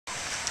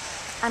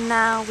And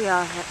now we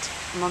are at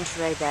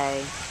Monterey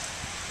Bay,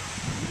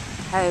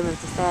 home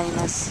of the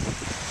famous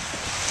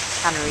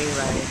Cannery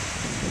Row.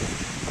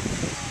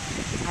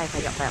 I hope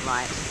I got that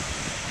right.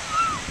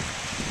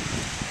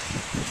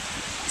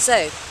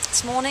 So,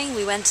 this morning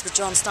we went to the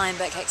John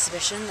Steinbeck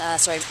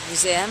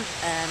museum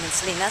in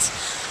Salinas,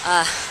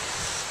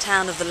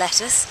 town of the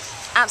lettuce.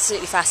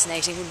 Absolutely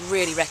fascinating, would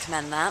really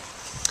recommend that.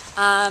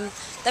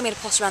 Then we had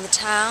a potter around the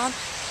town,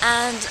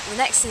 and the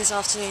next thing this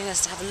afternoon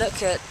is to have a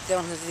look at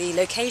one of the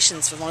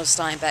locations from one of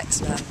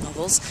Steinbeck's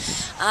novels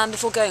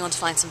before going on to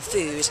find some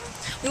food.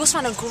 We also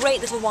found a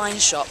great little wine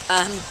shop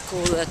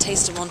called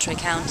Taste of Monterey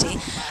County,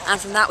 and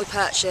from that we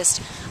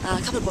purchased a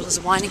couple of bottles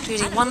of wine,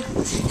 including one,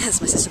 yes,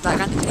 my sister's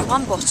background, including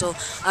one bottle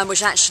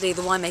which actually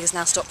the winemakers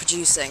now stopped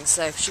producing,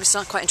 so she was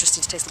quite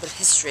interested to taste a bit of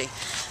history.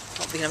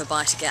 Not being able to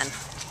buy it again.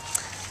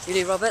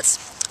 Julie Roberts,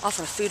 off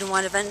on a food and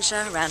wine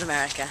adventure around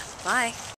America. Bye!